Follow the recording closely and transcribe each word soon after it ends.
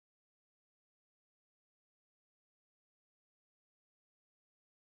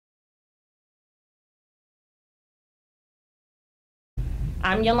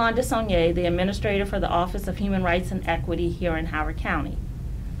I'm Yolanda Sonnier, the Administrator for the Office of Human Rights and Equity here in Howard County.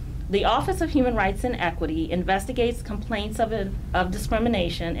 The Office of Human Rights and Equity investigates complaints of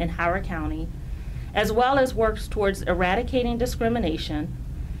discrimination in Howard County, as well as works towards eradicating discrimination,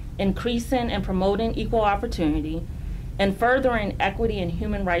 increasing and promoting equal opportunity, and furthering equity and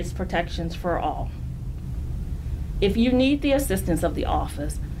human rights protections for all. If you need the assistance of the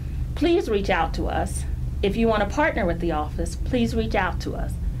office, please reach out to us. If you want to partner with the office, please reach out to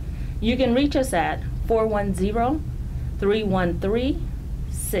us. You can reach us at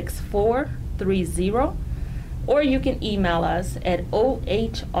 410-313-6430, or you can email us at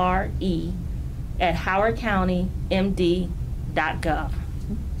ohre@howardcountymd.gov.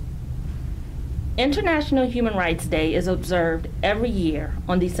 International Human Rights Day is observed every year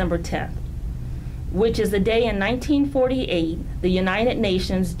on December 10th, which is the day in 1948 the United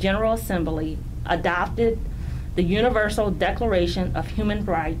Nations General Assembly adopted the Universal Declaration of Human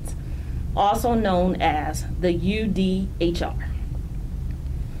Rights, also known as the UDHR.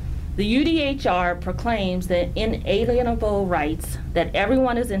 The UDHR proclaims the inalienable rights that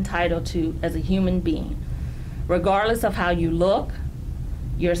everyone is entitled to as a human being, regardless of how you look,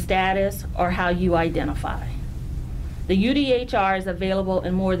 your status, or how you identify. The UDHR is available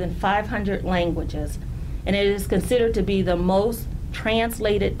in more than 500 languages, and it is considered to be the most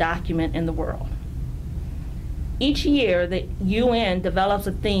translated document in the world. Each year, the UN develops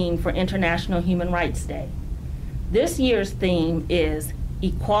a theme for International Human Rights Day. This year's theme is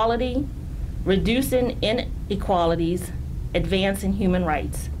Equality, Reducing Inequalities, Advancing Human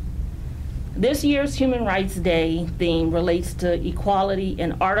Rights. This year's Human Rights Day theme relates to equality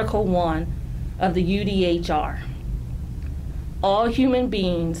in Article 1 of the UDHR. All human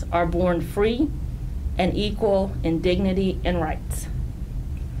beings are born free and equal in dignity and rights.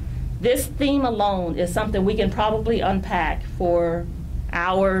 This theme alone is something we can probably unpack for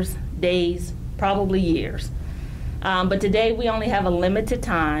hours, days, probably years. But today we only have a limited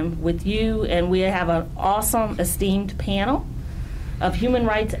time with you, and we have an awesome, esteemed panel of human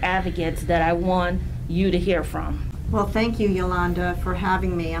rights advocates that I want you to hear from. Well, thank you, Yolanda, for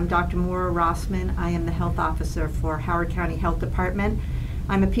having me. I'm Dr. Maura Rossman. I am the health officer for Howard County Health Department.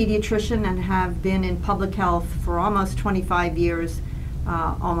 I'm a pediatrician and have been in public health for almost 25 years,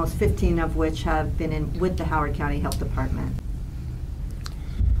 almost 15 of which have been with the Howard County Health Department.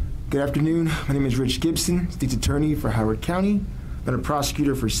 Good afternoon. My name is Rich Gibson, State's Attorney for Howard County. Been a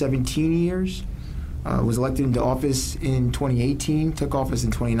prosecutor for 17 years. Was elected into office in 2018, took office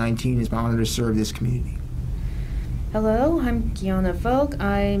in 2019. It's my honor to serve this community. Hello, I'm Kiana Folk.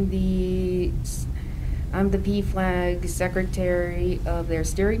 I'm the PFLAG Secretary of their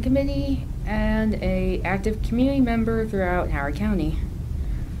steering committee and a active community member throughout Howard County.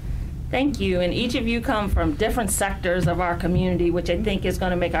 Thank you, and each of you come from different sectors of our community, which I think is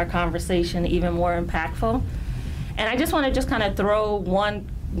going to make our conversation even more impactful. And I just want to kind of throw one,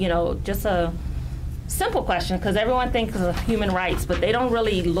 just a simple question, because everyone thinks of human rights, but they don't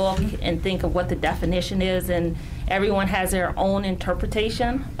really look and think of what the definition is, and everyone has their own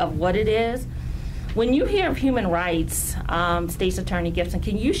interpretation of what it is. When you hear of human rights, State's Attorney Gibson,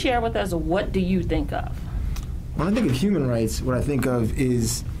 can you share with us what do you think of? When I think of human rights, what I think of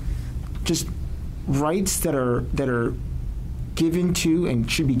is just rights that are given to and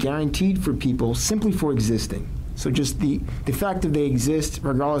should be guaranteed for people simply for existing. So just the fact that they exist,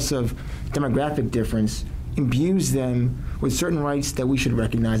 regardless of demographic difference, imbues them with certain rights that we should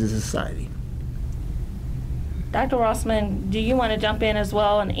recognize as a society. Dr. Rossman, do you want to jump in as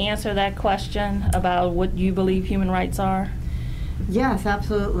well and answer that question about what you believe human rights are? Yes,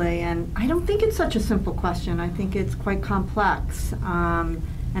 absolutely. And I don't think it's such a simple question. I think it's quite complex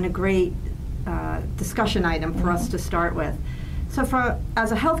and a great discussion item for us to start with. So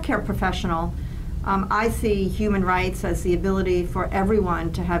as a healthcare professional, I see human rights as the ability for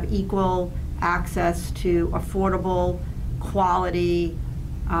everyone to have equal access to affordable, quality,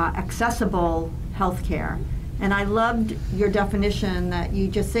 accessible health care. And I loved your definition that you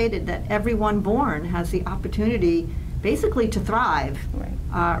just stated, that everyone born has the opportunity basically to thrive,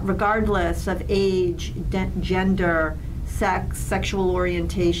 right, regardless of age, gender, sex, sexual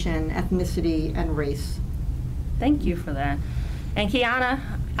orientation, ethnicity, and race. Thank you for that. And Kiana,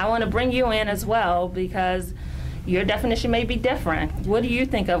 I want to bring you in as well because your definition may be different. What do you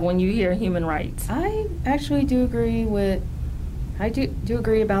think of when you hear human rights? I actually do agree with, I do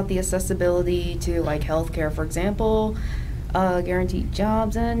agree about the accessibility to like healthcare, for example, guaranteed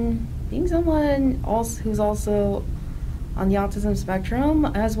jobs, and being someone also who's also on the autism spectrum,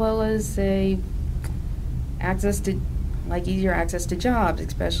 as well as say access to easier access to jobs,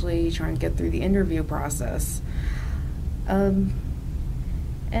 especially trying to get through the interview process.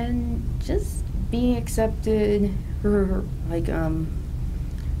 and just being accepted for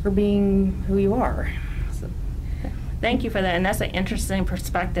being who you are. So. Thank you for that, and that's an interesting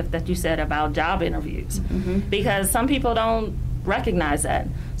perspective that you said about job interviews, because some people don't recognize that.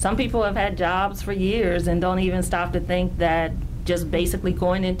 Some people have had jobs for years and don't even stop to think that just basically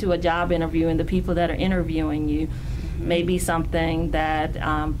going into a job interview and the people that are interviewing you may be something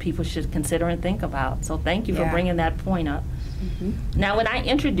that people should consider and think about. So thank you for bringing that point up. Now, when I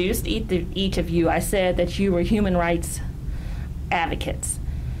introduced each of you, I said that you were human rights advocates.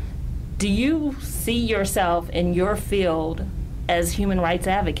 Do you see yourself in your field as human rights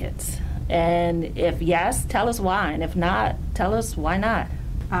advocates? And if yes, tell us why. And if not, tell us why not.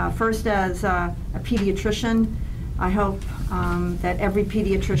 First, as a pediatrician, I hope that every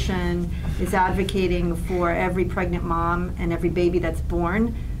pediatrician is advocating for every pregnant mom and every baby that's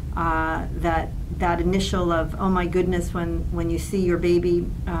born. That initial of, oh my goodness, when you see your baby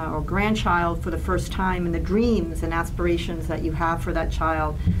or grandchild for the first time, and the dreams and aspirations that you have for that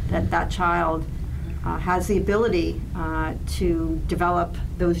child, that child has the ability to develop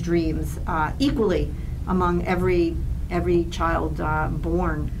those dreams equally among every child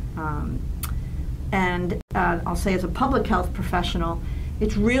born. And I'll say, as a public health professional,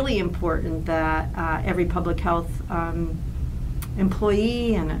 it's really important that every public health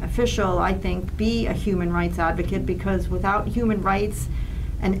employee and official, I think, be a human rights advocate, because without human rights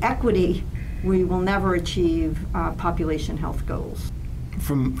and equity, we will never achieve population health goals.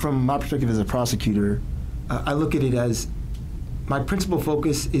 From my perspective as a prosecutor, I look at it as my principal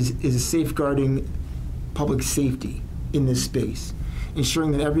focus is safeguarding public safety in this space,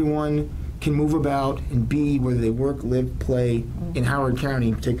 ensuring that everyone can move about and be, whether they work, live, play, in Howard County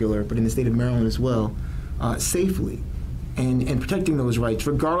in particular, but in the state of Maryland as well, safely, and protecting those rights,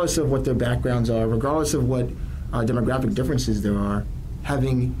 regardless of what their backgrounds are, regardless of what demographic differences there are,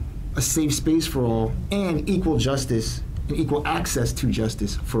 having a safe space for all, and equal justice and equal access to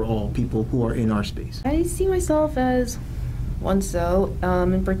justice for all people who are in our space. I see myself as one so.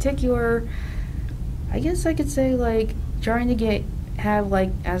 In particular, I guess I could say, like, trying to have, like,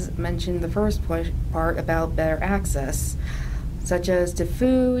 as mentioned the first part, about better access, such as to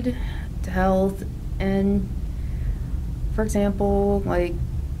food, to health, and, for example, like,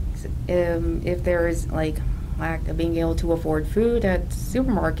 if there is, like, lack of being able to afford food at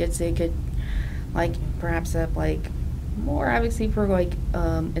supermarkets, they could, like, perhaps have, like, more advocacy for, like,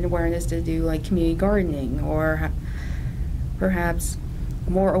 an awareness to do, like, community gardening, or perhaps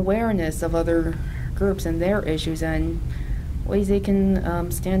more awareness of other groups and their issues and ways they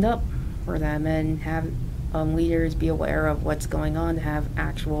can stand up for them, and have leaders be aware of what's going on to have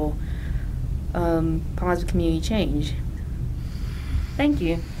actual positive community change. Thank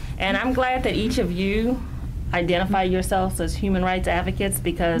you. And I'm glad that each of you identify yourselves as human rights advocates,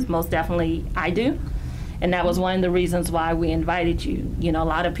 because most definitely I do. And that was one of the reasons why we invited you. You know, a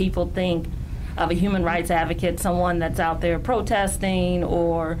lot of people think of a human rights advocate, someone that's out there protesting,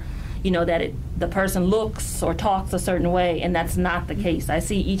 or, you know, that the person looks or talks a certain way, and that's not the case. I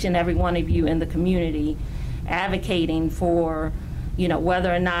see each and every one of you in the community advocating for, you know,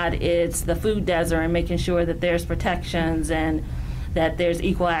 whether or not it's the food desert and making sure that there's protections and that there's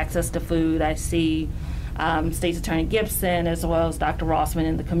equal access to food. I see State's Attorney Gibson as well as Dr. Rossman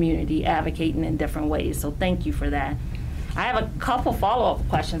in the community advocating in different ways, so thank you for that. I have a couple follow-up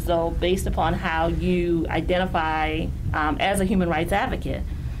questions, though, based upon how you identify as a human rights advocate.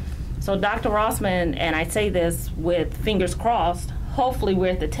 So Dr. Rossman, and I say this with fingers crossed, hopefully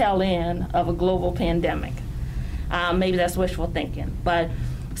we're at the tail end of a global pandemic. Maybe that's wishful thinking, but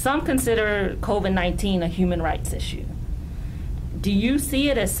some consider COVID-19 a human rights issue. Do you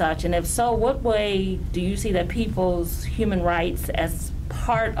see it as such? And if so, what way do you see that people's human rights as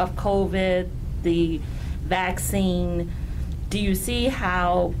part of COVID, the vaccine? Do you see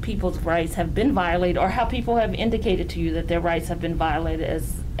how people's rights have been violated, or how people have indicated to you that their rights have been violated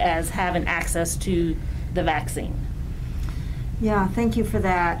as having access to the vaccine? Yeah, thank you for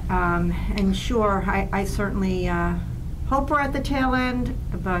that. And sure, I certainly hope we're at the tail end,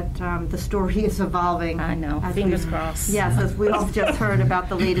 but the story is evolving. I know, fingers crossed. Yes, as we all just heard about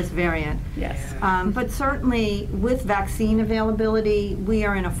the latest variant. Yes. But certainly with vaccine availability, we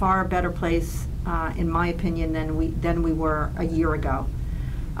are in a far better place, in my opinion, than we were a year ago.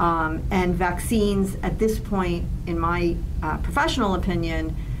 And vaccines at this point, in my professional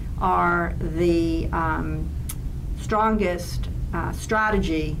opinion, are the strongest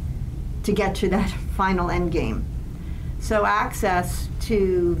strategy to get to that final end game. So access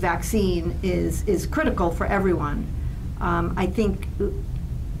to vaccine is critical for everyone. I think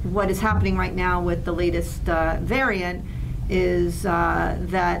what is happening right now with the latest variant is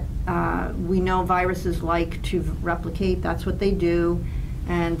that we know viruses like to replicate. That's what they do.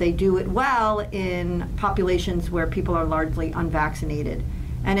 And they do it well in populations where people are largely unvaccinated.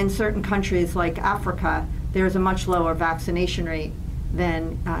 And in certain countries like Africa, there's a much lower vaccination rate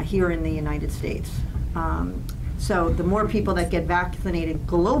than here in the United States. So the more people that get vaccinated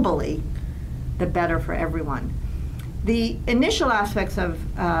globally, the better for everyone. The initial aspects of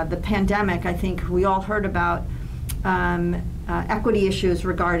the pandemic, I think we all heard about equity issues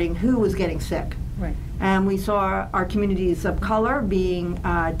regarding who was getting sick. Right. And we saw our communities of color being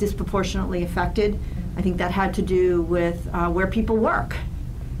disproportionately affected. I think that had to do with where people work.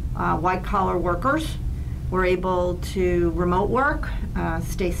 White-collar workers were able to remote work,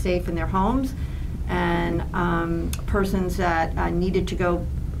 stay safe in their homes, and persons that needed to go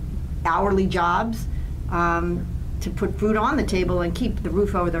hourly jobs to put food on the table and keep the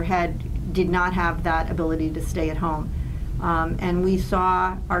roof over their head did not have that ability to stay at home. And we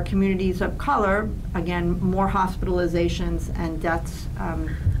saw our communities of color, again, more hospitalizations and deaths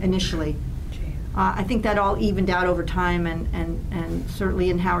initially. I think that all evened out over time, and certainly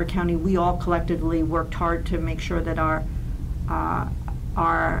in Howard County, we all collectively worked hard to make sure that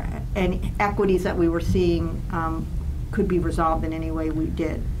our inequities that we were seeing could be resolved in any way we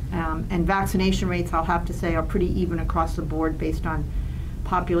did. And vaccination rates, I'll have to say, are pretty even across the board based on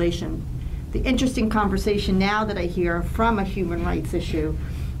population. The interesting conversation now that I hear from a human rights issue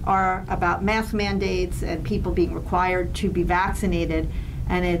are about mask mandates and people being required to be vaccinated.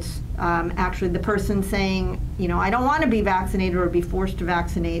 And it's actually the person saying, you know, I don't want to be vaccinated or be forced to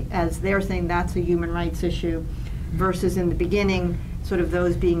vaccinate, as they're saying that's a human rights issue, versus in the beginning, sort of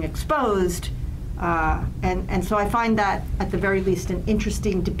those being exposed. And so I find that, at the very least, an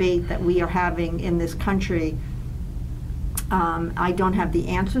interesting debate that we are having in this country. I don't have the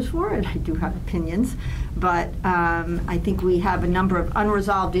answers for it. I do have opinions. But I think we have a number of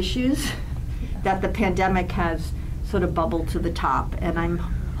unresolved issues that the pandemic has sort of bubbled to the top. And I'm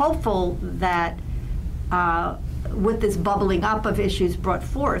hopeful that with this bubbling up of issues brought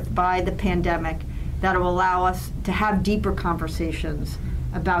forth by the pandemic, that will allow us to have deeper conversations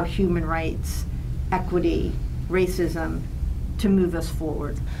about human rights, equity, racism, to move us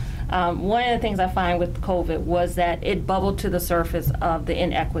forward. One of the things I find with COVID was that it bubbled to the surface of the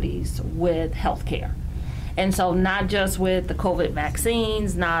inequities with healthcare. And so not just with the COVID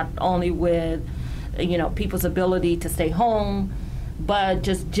vaccines, not only with, you know, people's ability to stay home, but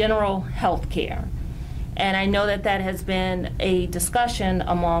just general healthcare. And I know that that has been a discussion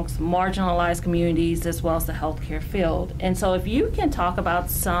amongst marginalized communities as well as the healthcare field. And so if you can talk about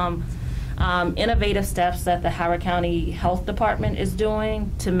some innovative steps that the Howard County Health Department is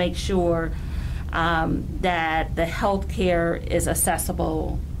doing to make sure that the healthcare is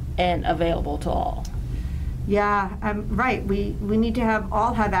accessible and available to all. Yeah, right. We need to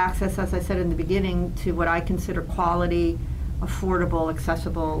all have access, as I said in the beginning, to what I consider quality, affordable,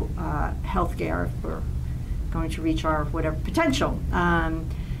 accessible health care if we're going to reach our whatever potential. I'll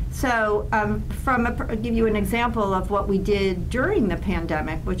give you an example of what we did during the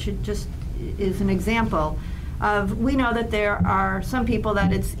pandemic, which just is an example of, we know that there are some people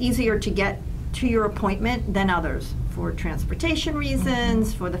that it's easier to get to your appointment than others, for transportation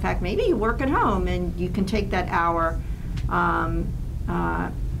reasons, for the fact maybe you work at home and you can take that hour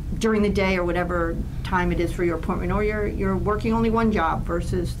during the day or whatever time it is for your appointment, or you're working only one job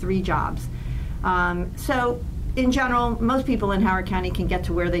versus 3 jobs. So in general, most people in Howard County can get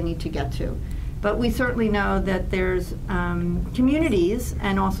to where they need to get to. But we certainly know that there's communities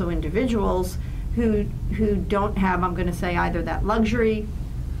and also individuals who don't have, I'm going to say, either that luxury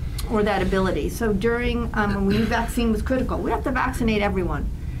or that ability. So during, when we knew vaccine was critical, we have to vaccinate everyone.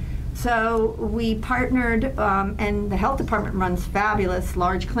 So we partnered, and the health department runs fabulous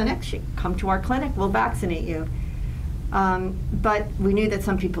large clinics. You come to our clinic, we'll vaccinate you. But we knew that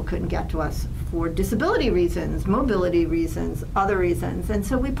some people couldn't get to us for disability reasons, mobility reasons, other reasons. And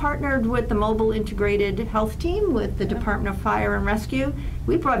so we partnered with the mobile integrated health team, with the Department of Fire and Rescue.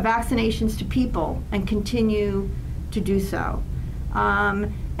 We brought vaccinations to people and continue to do so.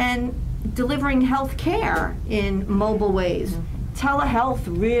 And delivering health care in mobile ways. Telehealth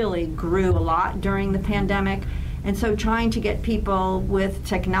really grew a lot during the pandemic. And so trying to get people with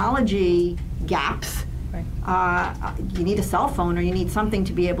technology gaps, you need a cell phone or you need something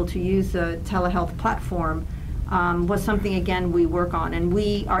to be able to use a telehealth platform, was something, again, we work on. And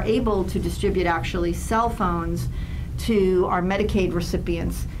we are able to distribute actually cell phones to our Medicaid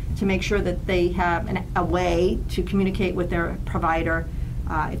recipients to make sure that they have a way to communicate with their provider.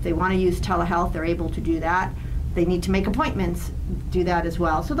 If they want to use telehealth, they're able to do that. They need to make appointments, do that as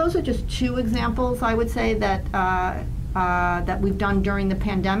well. So those are just 2 examples, I would say, that that we've done during the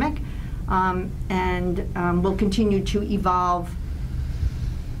pandemic, and will continue to evolve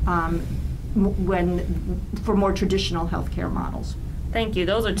for more traditional healthcare models. Thank you.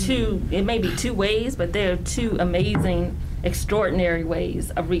 Those are two, it may be two ways, but they're two amazing, extraordinary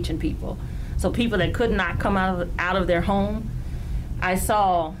ways of reaching people. So people that could not come out of their home, I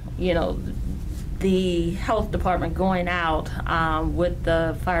saw, the health department going out with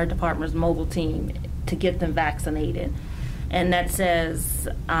the fire department's mobile team to get them vaccinated. And that says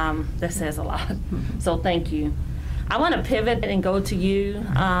a lot. So thank you. I want to pivot and go to you,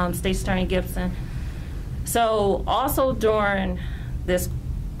 State's Attorney Gibson. So also during this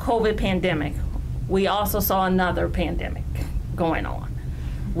COVID pandemic, we also saw another pandemic going on.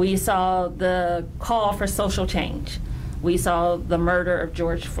 We saw the call for social change. We saw the murder of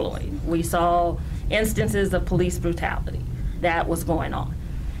George Floyd. We saw instances of police brutality that was going on.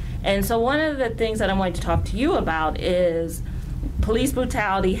 And so one of the things that I wanted to talk to you about is police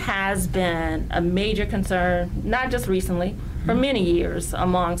brutality has been a major concern, not just recently, for many years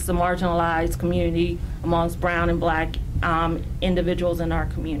amongst the marginalized community, amongst brown and black individuals in our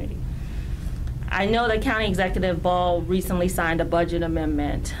community. I know that County Executive Ball recently signed a budget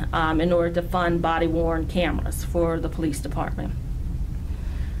amendment in order to fund body-worn cameras for the police department.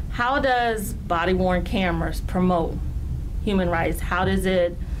 How does body-worn cameras promote human rights? How does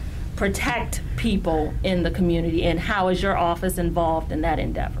it protect people in the community, and how is your office involved in that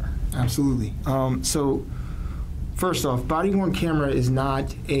endeavor? Absolutely. So first off, body-worn camera is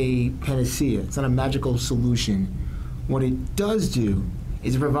not a panacea. It's not a magical solution. What it does do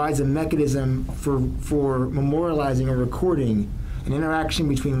is it provides a mechanism for memorializing or recording an interaction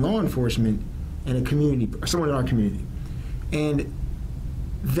between law enforcement and a community, or someone in our community. And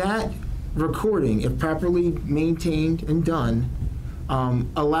that recording, if properly maintained and done,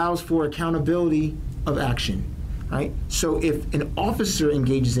 allows for accountability of action, right? So if an officer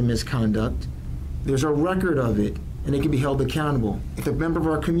engages in misconduct, there's a record of it, and they can be held accountable. If a member of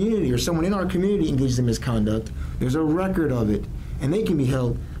our community or someone in our community engages in misconduct, there's a record of it, and they can be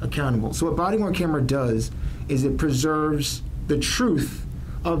held accountable. So what body-worn camera does is it preserves the truth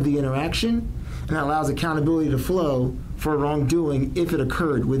of the interaction and allows accountability to flow for wrongdoing if it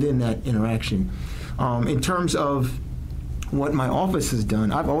occurred within that interaction. In terms of what my office has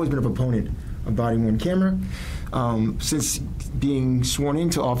done, I've always been a proponent of body-worn camera. Since being sworn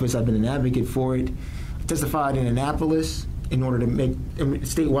into office, I've been an advocate for it. I testified in Annapolis in order to make,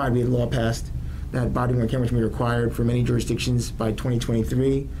 statewide, we had a law passed that body-worn cameras can be required for many jurisdictions by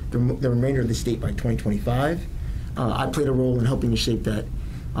 2023, the remainder of the state by 2025. I played a role in helping to shape that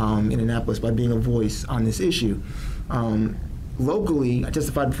in Annapolis by being a voice on this issue. Locally, I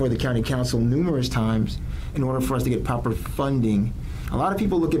testified before the county council numerous times in order for us to get proper funding. A lot of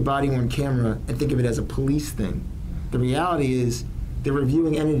people look at body-worn camera and think of it as a police thing. The reality is the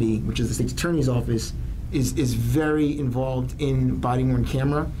reviewing entity, which is the state's attorney's office, is very involved in body-worn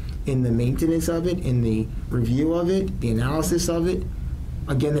camera, in the maintenance of it, in the review of it, the analysis of it.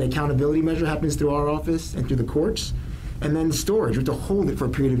 Again, that accountability measure happens through our office and through the courts. And then storage, we have to hold it for a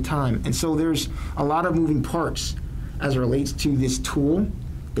period of time. And so there's a lot of moving parts as it relates to this tool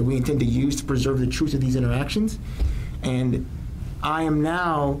that we intend to use to preserve the truth of these interactions. And I am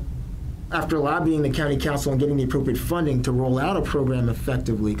now, after lobbying the county council and getting the appropriate funding to roll out a program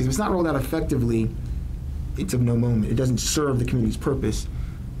effectively, because if it's not rolled out effectively, it's of no moment. It doesn't serve the community's purpose.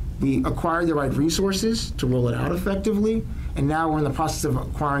 We acquired the right resources to roll it out effectively, and now we're in the process of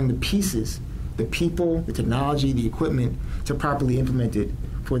acquiring the pieces, the people, the technology, the equipment to properly implement it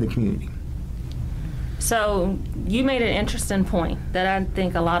for the community. So you made an interesting point that I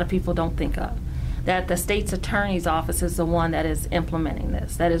think a lot of people don't think of, that the state's attorney's office is the one that is implementing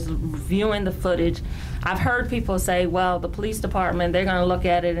this, that is reviewing the footage. I've heard people say, well, the police department, they're going to look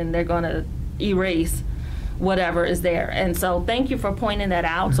at it and they're going to erase whatever is there. And so thank you for pointing that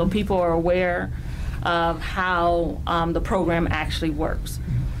out so people are aware of how the program actually works.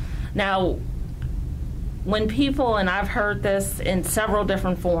 Now, when people, and I've heard this in several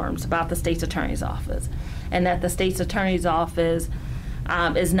different forms about the state's attorney's office, and that the state's attorney's office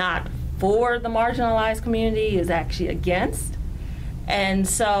is not for the marginalized community, is actually against. And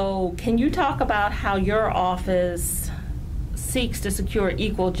so can you talk about how your office seeks to secure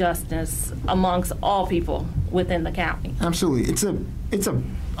equal justice amongst all people within the county? Absolutely.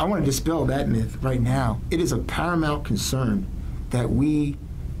 I want to dispel that myth right now. It is a paramount concern that we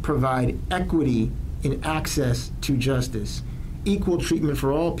provide equity in access to justice, equal treatment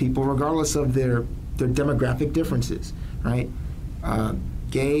for all people, regardless of their demographic differences, right?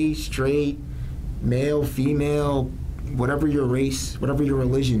 Gay, straight, male, female, whatever your race, whatever your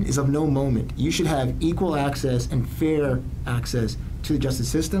religion, is of no moment. You should have equal access and fair access to the justice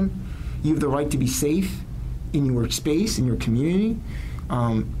system. You have the right to be safe in your space, in your community,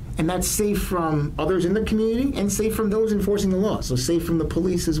 and that's safe from others in the community and safe from those enforcing the law. So safe from the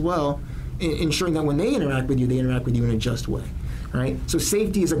police as well, ensuring that when they interact with you in a just way, right? So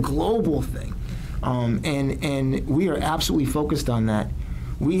safety is a global thing, and we are absolutely focused on that.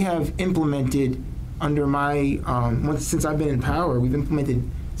 We have implemented, under my, since I've been in power, we've implemented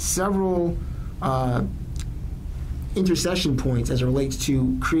several intercession points as it relates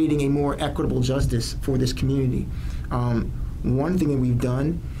to creating a more equitable justice for this community. One thing that we've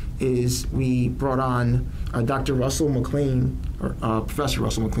done is we brought on Dr. Russell McLean, or Professor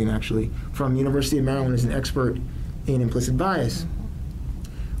Russell McLean actually, from University of Maryland as an expert in implicit bias.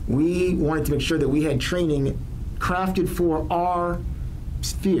 We wanted to make sure that we had training crafted for our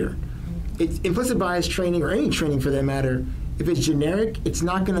sphere. Implicit bias training, or any training for that matter, if it's generic, it's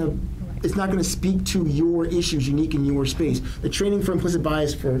not going to speak to your issues unique in your space. The training for implicit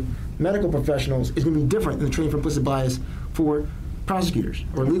bias for medical professionals is going to be different than the training for implicit bias for prosecutors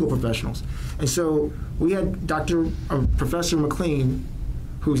or legal professionals. And so we had Professor McLean,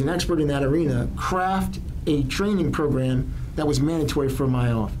 who's an expert in that arena, craft a training program that was mandatory for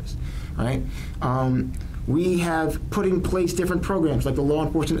my office, right? We have put in place different programs like the Law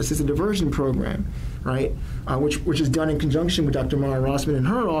Enforcement Assisted Diversion Program, right? Which is done in conjunction with Dr. Maura Rossman in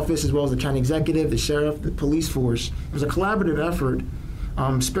her office, as well as the county executive, the sheriff, the police force. It was a collaborative effort,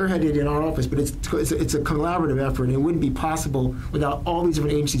 spearheaded in our office, but it's a collaborative effort, and it wouldn't be possible without all these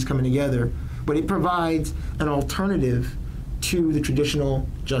different agencies coming together. But it provides an alternative to the traditional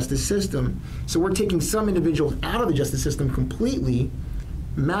justice system. So we're taking some individuals out of the justice system completely,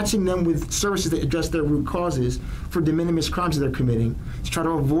 matching them with services that address their root causes for de minimis crimes that they're committing, to try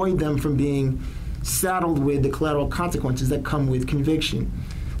to avoid them from being saddled with the collateral consequences that come with conviction.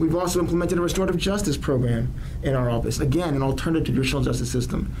 We've also implemented a restorative justice program in our office. Again, an alternative to traditional justice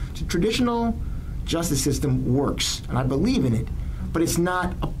system. The traditional justice system works, and I believe in it, but it's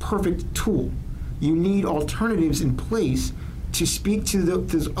not a perfect tool. You need alternatives in place to speak to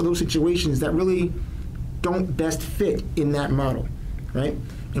those situations that really don't best fit in that model, right?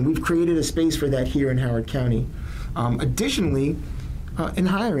 And we've created a space for that here in Howard County. Additionally, in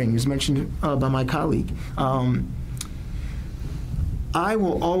hiring, as mentioned by my colleague, I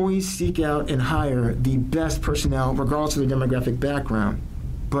will always seek out and hire the best personnel, regardless of their demographic background.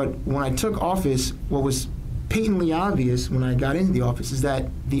 But when I took office, what was patently obvious when I got into the office is that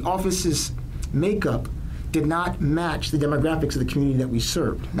the office's makeup did not match the demographics of the community that we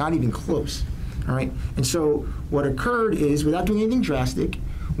served, not even close. All right, and so what occurred is, without doing anything drastic,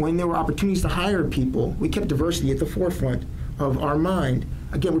 when there were opportunities to hire people, we kept diversity at the forefront of our mind.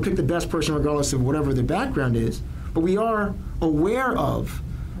 Again, we picked the best person regardless of whatever their background is, but we are aware of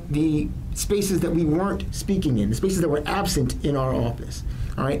the spaces that we weren't speaking in, the spaces that were absent in our office.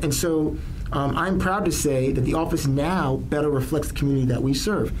 All right, and so I'm proud to say that the office now better reflects the community that we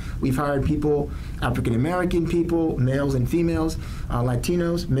serve. We've hired people, African American people, males and females,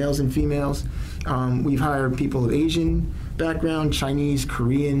 Latinos, males and females. We've hired people of Asian background, Chinese,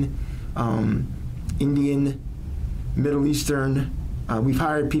 Korean, Indian, Middle Eastern. We've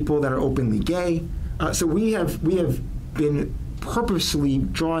hired people that are openly gay. So we have been purposely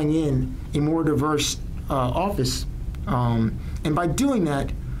drawing in a more diverse office. And by doing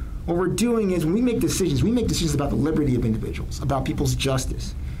that, what we're doing is, when we make decisions about the liberty of individuals, about people's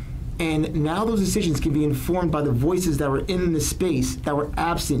justice. And now those decisions can be informed by the voices that were in the space that were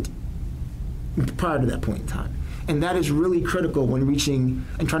absent prior to that point in time. And that is really critical when reaching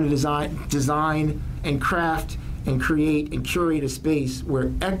and trying to design and craft and create and curate a space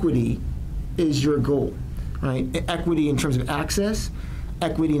where equity is your goal, right? Equity in terms of access,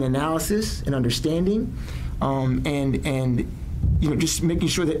 equity in analysis and understanding, and just making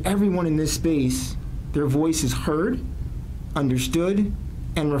sure that everyone in this space, their voice is heard, understood,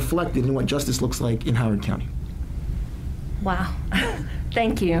 and reflected in what justice looks like in Howard County. Wow.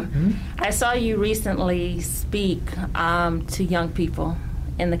 Thank you. Mm-hmm. I saw you recently speak to young people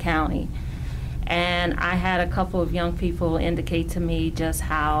in the county, and I had a couple of young people indicate to me just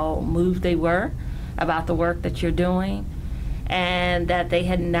how moved they were about the work that you're doing, and that they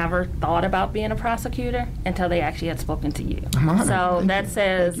had never thought about being a prosecutor until they actually had spoken to you. So that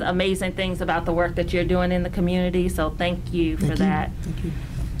says amazing things about the work that you're doing in the community, so thank you for that. Thank you.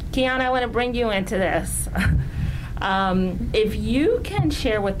 Kiana, I want to bring you into this. If you can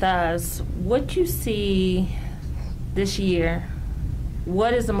share with us what you see this year,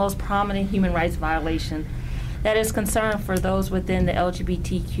 what is the most prominent human rights violation that is concern for those within the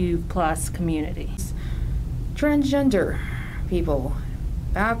LGBTQ+ community? transgender people,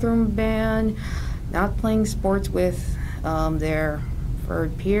 bathroom ban, not playing sports with their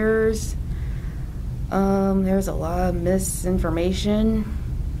preferred peers. There's a lot of misinformation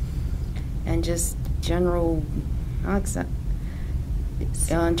and just general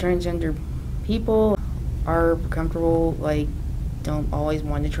transgender people are comfortable, like, don't always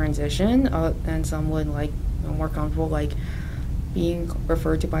want to transition, and some would like more comfortable like being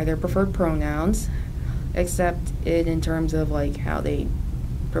referred to by their preferred pronouns, except it in terms of like how they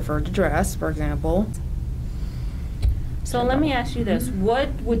prefer to dress, for example. So let me ask you this: what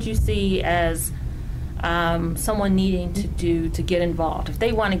would you see as someone needing to do to get involved, if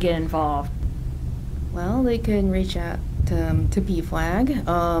they want to get involved? Well, they can reach out to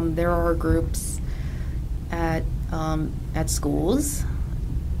PFLAG. There are groups at schools,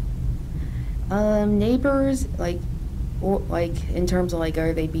 neighbors, like in terms of like,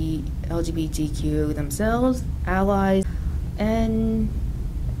 are they be LGBTQ themselves, allies, and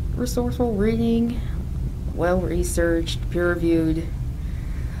resourceful reading, well-researched, peer-reviewed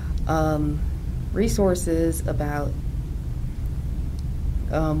resources about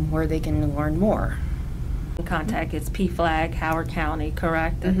where they can learn more. Contact, it's PFLAG, Howard County,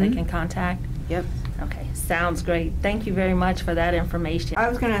 correct, that they can contact? Yep. Okay, sounds great. Thank you very much for that information. I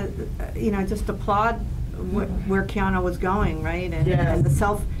was going to, just applaud where Kiana was going, right? And the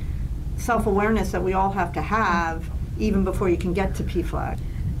self-awareness that we all have to have even before you can get to PFLAG.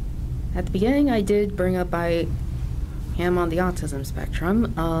 At the beginning, I did bring up I am on the autism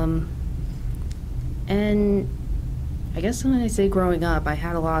spectrum. And I guess when I say growing up, I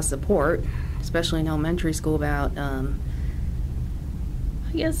had a lot of support, especially in elementary school, about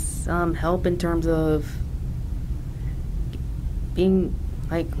help in terms of being,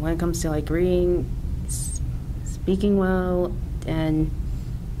 like, when it comes to like reading, speaking well, and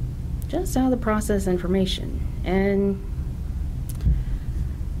just how to process information. And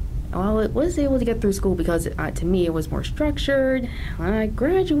while it was able to get through school because to me it was more structured, when I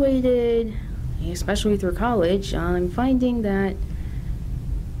graduated, especially through college, I'm finding that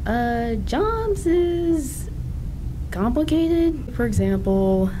jobs is complicated. For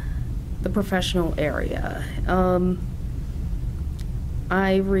example, the professional area.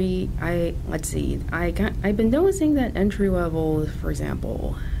 I've been noticing that entry level, for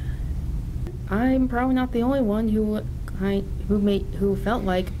example, I'm probably not the only one who felt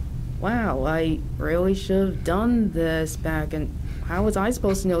like, wow, I really should have done this back in, how was I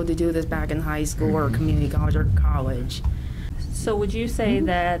supposed to know to do this back in high school or community college or college? So would you say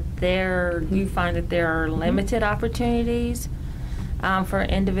that you find that there are limited opportunities for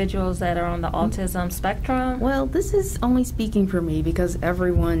individuals that are on the autism spectrum? Well, this is only speaking for me because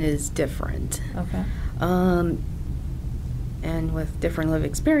everyone is different. Okay. And with different life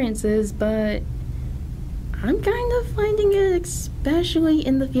experiences, but I'm kind of finding it, especially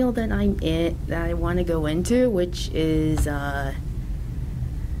in the field that I'm in, that I want to go into, which is,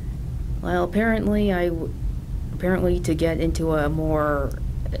 apparently to get into a more,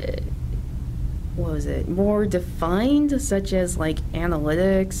 more defined, such as like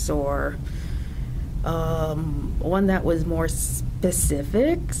analytics, or one that was more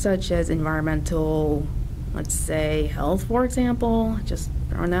specific, such as environmental, let's say health, for example, just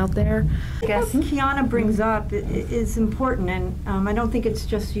thrown out there. I guess Kiana brings up is important, and I don't think it's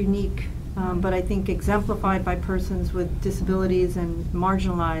just unique, but I think exemplified by persons with disabilities and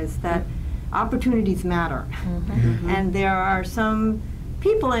marginalized, that opportunities matter. And there are some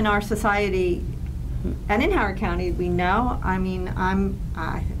people in our society, and in Howard County, we know, I mean,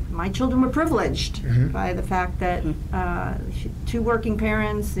 my children were privileged by the fact that two working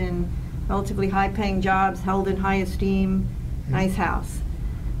parents in relatively high-paying jobs, held in high esteem, nice house.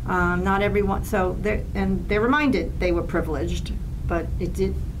 Not everyone, so they're reminded they were privileged, but it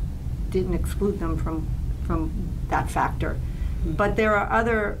didn't exclude them from that factor. But there are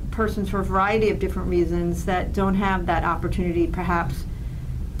other persons, for a variety of different reasons, that don't have that opportunity, perhaps,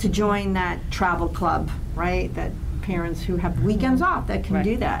 to join that travel club, right? That parents who have weekends off that can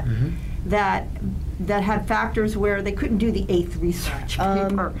do that. That had factors where they couldn't do the 8th research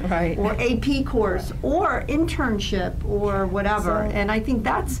paper, or AP course, or internship, or whatever. And I think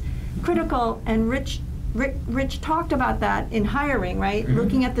that's critical, and Rich talked about that in hiring, right?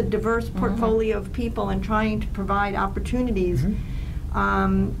 Looking at the diverse portfolio of people and trying to provide opportunities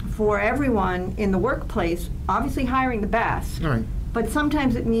for everyone in the workplace, obviously hiring the best, but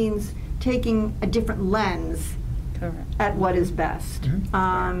sometimes it means taking a different lens at what is best.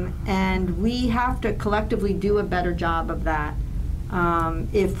 And we have to collectively do a better job of that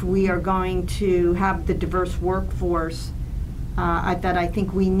if we are going to have the diverse workforce that I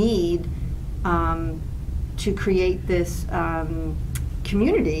think we need to create this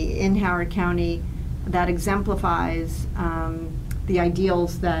community in Howard County that exemplifies the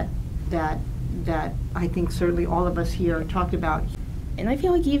ideals that I think certainly all of us here talked about. And I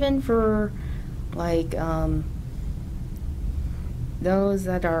feel like even for like those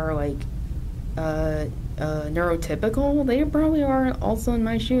that are like neurotypical, they probably are also in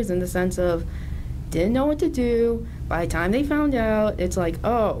my shoes in the sense of didn't know what to do. By the time they found out, it's like,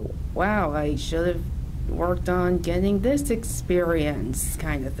 oh, wow, I should have worked on getting this experience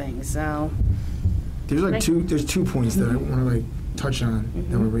kind of thing. So there's like two points that I want to like touch on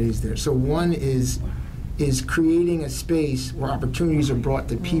that were raised there. So one is creating a space where opportunities are brought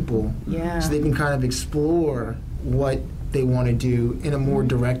to people so they can kind of explore what they want to do in a more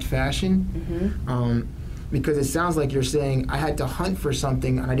direct fashion. Because it sounds like you're saying I had to hunt for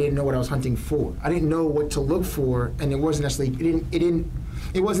something and I didn't know what I was hunting for. I didn't know what to look for, and it wasn't necessarily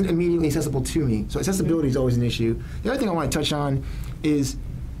it wasn't immediately accessible to me. So accessibility is always an issue. The other thing I want to touch on is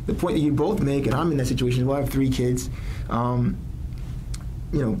the point that you both make, and I'm in that situation. Well, I have 3 kids. Both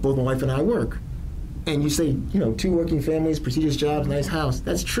my wife and I work. And you say, 2 working families, prestigious jobs, nice house.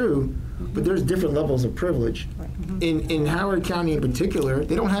 That's true, but there's different levels of privilege. In Howard County in particular,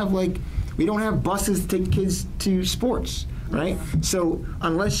 we don't have buses to take kids to sports, right? So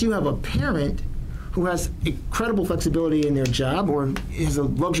unless you have a parent who has incredible flexibility in their job or has the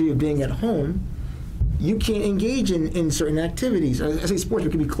luxury of being at home, you can't engage in certain activities. I say sports, but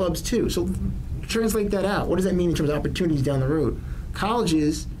it could be clubs too. So translate that out. What does that mean in terms of opportunities down the road?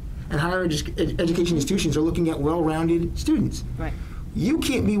 Colleges and higher education institutions are looking at well-rounded students. Right. You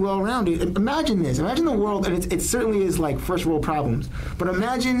can't be well-rounded. Imagine this. Imagine the world, and it certainly is like first world problems, but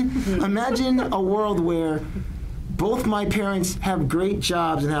imagine a world where both my parents have great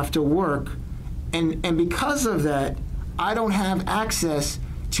jobs and have to work, and because of that, I don't have access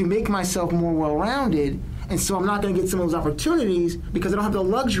to make myself more well-rounded, and so I'm not going to get some of those opportunities because I don't have the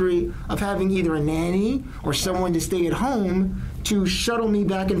luxury of having either a nanny or someone to stay at home to shuttle me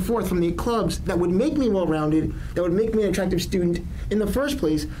back and forth from the clubs that would make me well-rounded, that would make me an attractive student in the first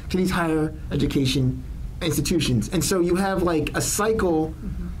place to these higher education institutions. And so you have like a cycle,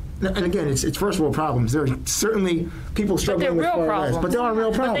 and again, it's first world problems. There are certainly people struggling with far less, but there are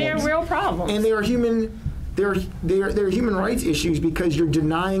real problems. But they are real problems. And they are human rights issues because you're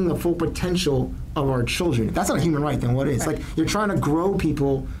denying the full potential of our children. If that's not a human right, then what is? Like you're trying to grow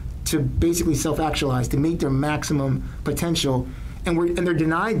people to basically self-actualize, to meet their maximum potential, and they're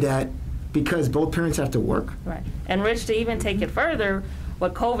denied that because both parents have to work. Right. And Rich, to even take it further,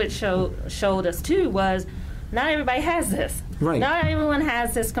 what COVID showed us too was not everybody has this. Right. Not everyone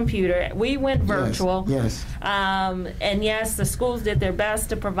has this computer. We went virtual. Yes. And yes, the schools did their best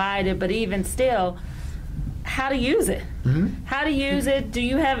to provide it, but even still, how to use it. How to use it. Do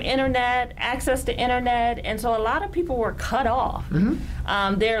you have internet, access to internet? And so a lot of people were cut off.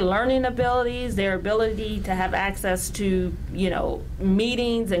 Their learning abilities, their ability to have access to,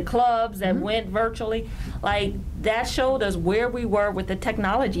 meetings and clubs that went virtually, like that showed us where we were with the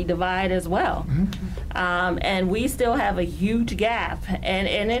technology divide as well. And we still have a huge gap,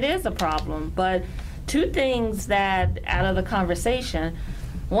 and it is a problem. But 2 things that out of the conversation.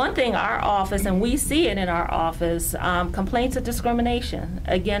 One thing, our office, and we see it in our office, complaints of discrimination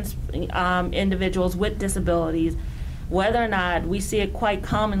against individuals with disabilities, whether or not we see it quite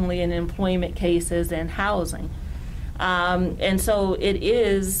commonly in employment cases and housing. And so it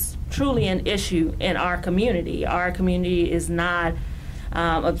is truly an issue in our community. Our community is not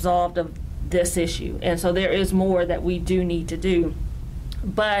absolved of this issue. And so there is more that we do need to do.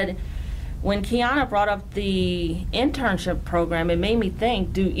 But when Kiana brought up the internship program, it made me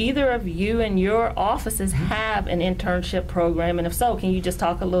think, do either of you and your offices have an internship program? And if so, can you just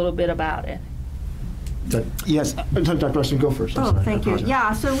talk a little bit about it? Yes, Dr. Rossman, go first. Oh, thank you.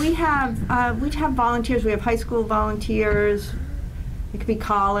 Yeah, so we have volunteers. We have high school volunteers. It could be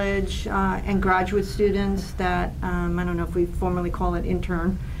college and graduate students that, I don't know if we formally call it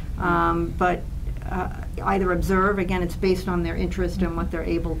intern, but either observe. Again, it's based on their interest and what they're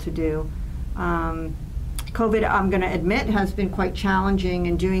able to do. COVID, I'm going to admit, has been quite challenging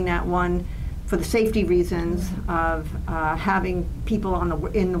in doing that one for the safety reasons of having people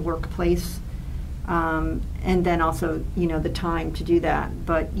in the workplace, and then also the time to do that.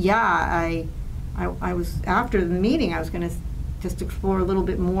 But yeah, I was after the meeting, I was going to just explore a little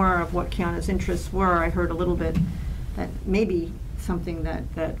bit more of what Kiana's interests were. I heard a little bit that maybe something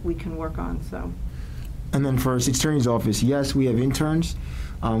that we can work on. So. And then for our attorney's office, yes, we have interns.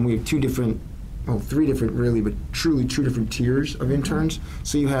 We have 3 different really, but truly 2 different tiers of interns.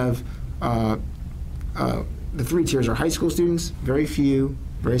 So you have the 3 tiers are high school students, very few,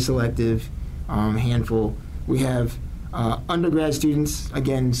 very selective, handful. We have undergrad students,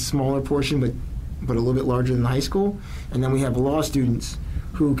 again, smaller portion, but a little bit larger than the high school. And then we have law students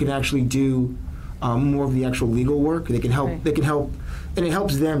who can actually do more of the actual legal work. They can help. Right. They can help, and it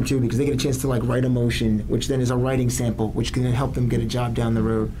helps them too because they get a chance to like write a motion, which then is a writing sample, which can then help them get a job down the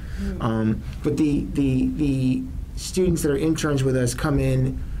road. But the students that are interns with us come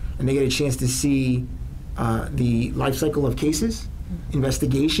in, and they get a chance to see the life cycle of cases,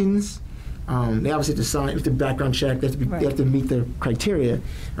 investigations. They obviously have to sign, have to background check, they have to meet the criteria,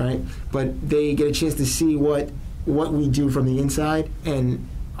 right? But they get a chance to see what we do from the inside. And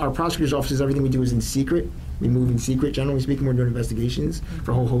our prosecutor's offices, everything we do is in secret. We move in secret, generally speaking. We're doing investigations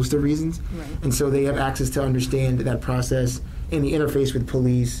for a whole host of reasons. Right. And so they have access to understand that process and the interface with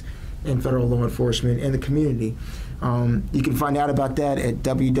police and federal law enforcement and the community. You can find out about that at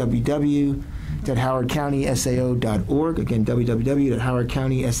www.howardcountysao.org. Again,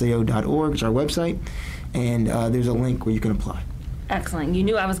 www.howardcountysao.org is our website, and there's a link where you can apply. Excellent. You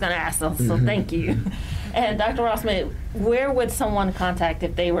knew I was going to ask, so thank you. And Dr. Rossman, where would someone contact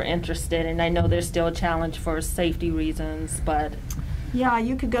if they were interested? And I know there's still a challenge for safety reasons, but... Yeah,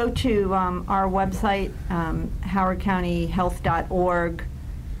 you could go to our website, howardcountyhealth.org,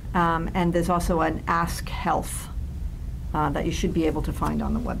 and there's also an Ask Health that you should be able to find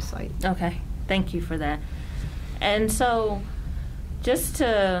on the website. Okay, thank you for that. And so, just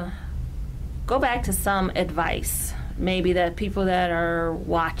to go back to some advice, maybe that people that are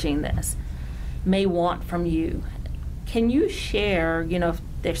watching this may want from you. Can you share, if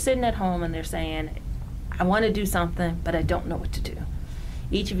they're sitting at home and they're saying, I want to do something, but I don't know what to do.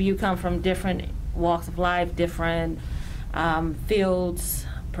 Each of you come from different walks of life, different fields,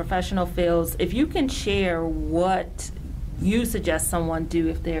 professional fields. If you can share what you suggest someone do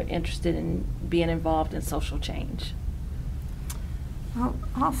if they're interested in being involved in social change.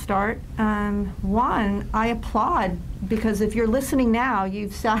 I'll start. One, I applaud, because if you're listening now,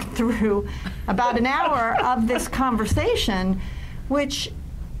 you've sat through about an hour of this conversation, which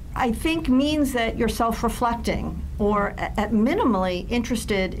I think means that you're self-reflecting or at minimally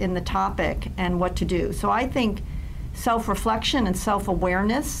interested in the topic and what to do. So I think self-reflection and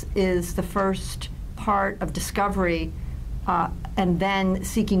self-awareness is the first part of discovery, and then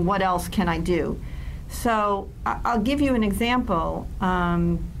seeking what else can I do. So I'll give you an example.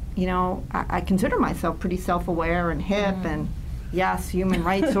 I consider myself pretty self-aware and hip and, yes, human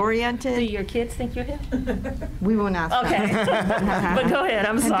rights oriented. Do your kids think you're hip? We won't ask Okay. them. But go ahead,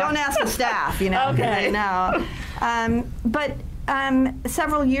 I'm sorry. And don't ask the staff, Okay. They know. But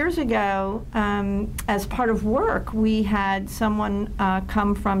several years ago, as part of work, we had someone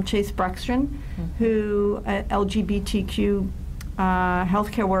come from Chase Brexton, who LGBTQ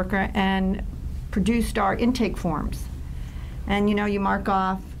healthcare worker, and produced our intake forms. And you mark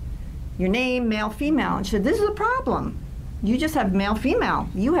off your name, male, female, and she said, this is a problem. You just have male, female.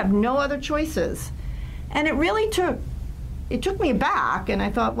 You have no other choices. And it really took me aback, and I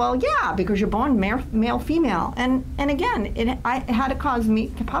thought, well, yeah, because you're born male, female. And again, it had to cause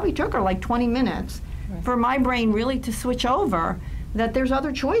me, it probably took her like 20 minutes for my brain really to switch over that there's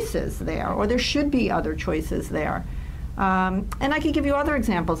other choices there, or there should be other choices there. And I could give you other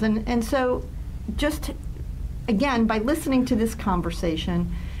examples. And so just, again, by listening to this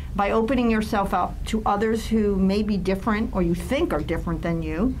conversation, by opening yourself up to others who may be different or you think are different than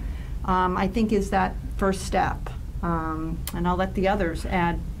you, I think is that first step. And I'll let the others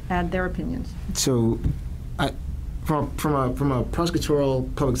add their opinions. So, from a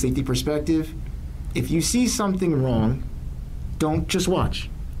prosecutorial public safety perspective, if you see something wrong, don't just watch,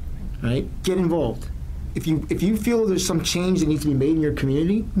 right? Get involved. If you feel there's some change that needs to be made in your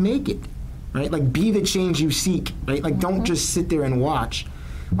community, make it, right? Like, be the change you seek, right? Like, don't just sit there and watch.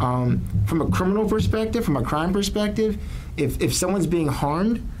 From a criminal perspective, from a crime perspective, if someone's being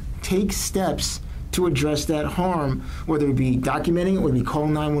harmed, take steps to address that harm, whether it be documenting it, whether it be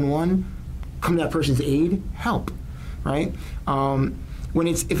calling 911, come to that person's aid, help, right?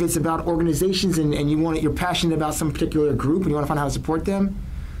 If it's about organizations and you're passionate about some particular group and you want to find out how to support them,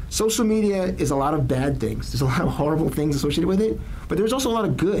 social media is a lot of bad things. There's a lot of horrible things associated with it, but there's also a lot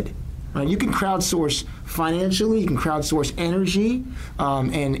of good. Right? You can crowdsource financially, you can crowdsource energy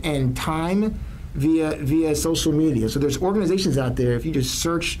and time via social media. So there's organizations out there. If you just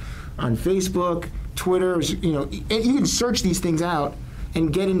search on Facebook, Twitter, you can search these things out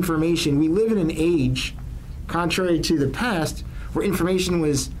and get information. We live in an age, contrary to the past, where information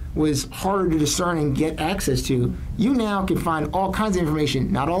was harder to discern and get access to. You now can find all kinds of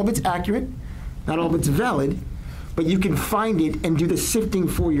information. Not all of it's accurate, not all of it's valid, but you can find it and do the sifting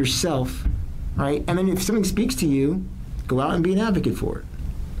for yourself, right? And then if something speaks to you, go out and be an advocate for it.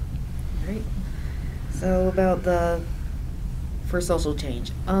 Right. So about for social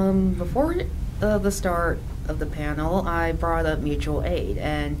change. Before the start of the panel, I brought up mutual aid,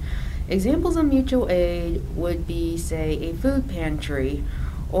 and examples of mutual aid would be, say, a food pantry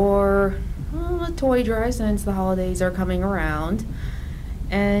or a toy drive, since the holidays are coming around.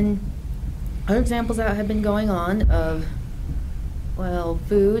 And other examples that have been going on of, well,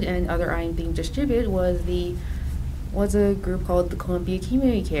 food and other items being distributed was a group called the Columbia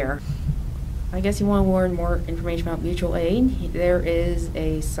Community Care. I guess you want to learn more information about mutual aid. There is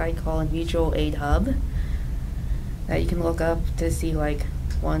a site called Mutual Aid Hub that you can look up to see like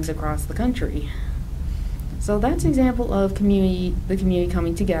ones across the country. So that's an example of the community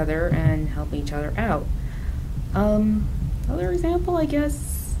coming together and helping each other out. Other example, I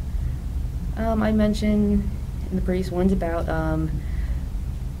guess, I mentioned in the previous ones about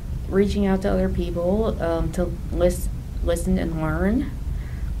reaching out to other people to listen and learn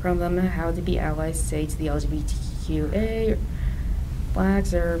from them how to be allies, say, to the LGBTQA,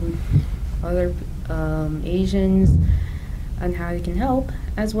 blacks, or other Asians, and how they can help,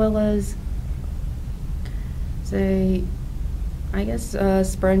 as well as, say, I guess,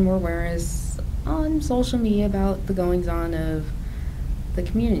 spread more awareness on social media about the goings-on of the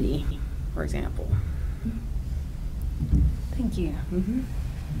community, for example. Thank you. Mm-hmm.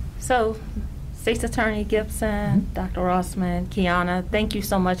 So, State's Attorney Gibson, Dr. Rossman, Kiana, thank you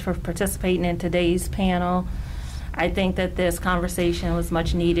so much for participating in today's panel. I think that this conversation was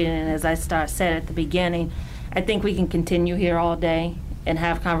much needed, and as I said at the beginning, I think we can continue here all day and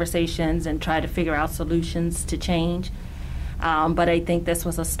have conversations and try to figure out solutions to change. But I think this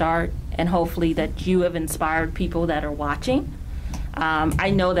was a start, and hopefully that you have inspired people that are watching.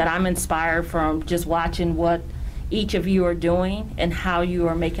 I know that I'm inspired from just watching what each of you are doing and how you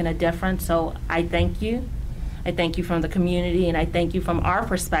are making a difference. So I thank you. I thank you from the community, and I thank you from our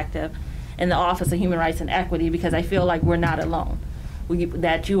perspective in the Office of Human Rights and Equity, because I feel like we're not alone,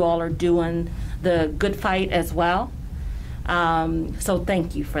 that you all are doing the good fight as well. So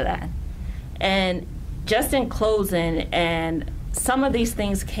thank you for that. And just in closing, and some of these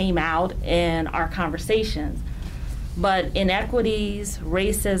things came out in our conversations, but inequities,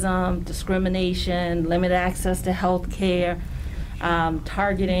 racism, discrimination, limited access to health care,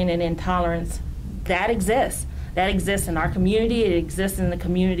 targeting and intolerance, that exists. That exists in our community. It exists in the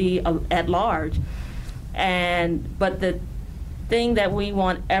community at large. But the thing that we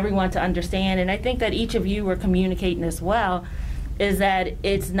want everyone to understand, and I think that each of you were communicating as well, is that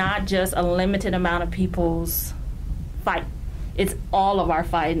it's not just a limited amount of people's fight. It's all of our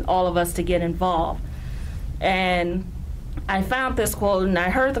fight, and all of us to get involved. And I found this quote, and I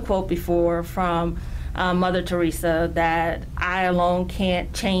heard the quote before from Mother Teresa, that I alone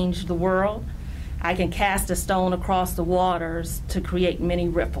can't change the world. I can cast a stone across the waters to create many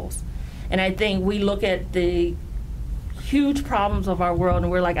ripples. And I think we look at the huge problems of our world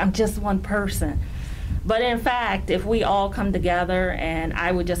and we're like, I'm just one person. But in fact, if we all come together, and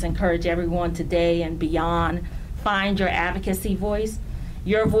I would just encourage everyone today and beyond, find your advocacy voice.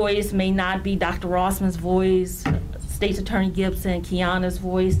 Your voice may not be Dr. Rossman's voice, State's Attorney Gibson, Kiana's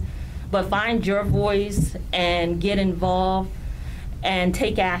voice, but find your voice and get involved and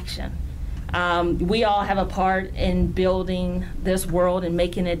take action. We all have a part in building this world and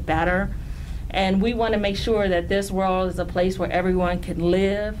making it better. And we want to make sure that this world is a place where everyone can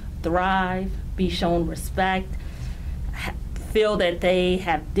live, thrive, be shown respect, feel that they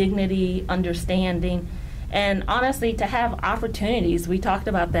have dignity, understanding, and honestly, to have opportunities. We talked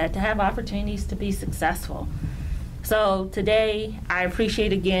about that, to have opportunities to be successful. So today, I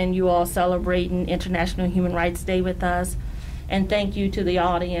appreciate again you all celebrating International Human Rights Day with us. And thank you to the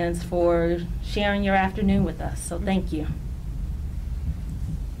audience for sharing your afternoon with us. So thank you.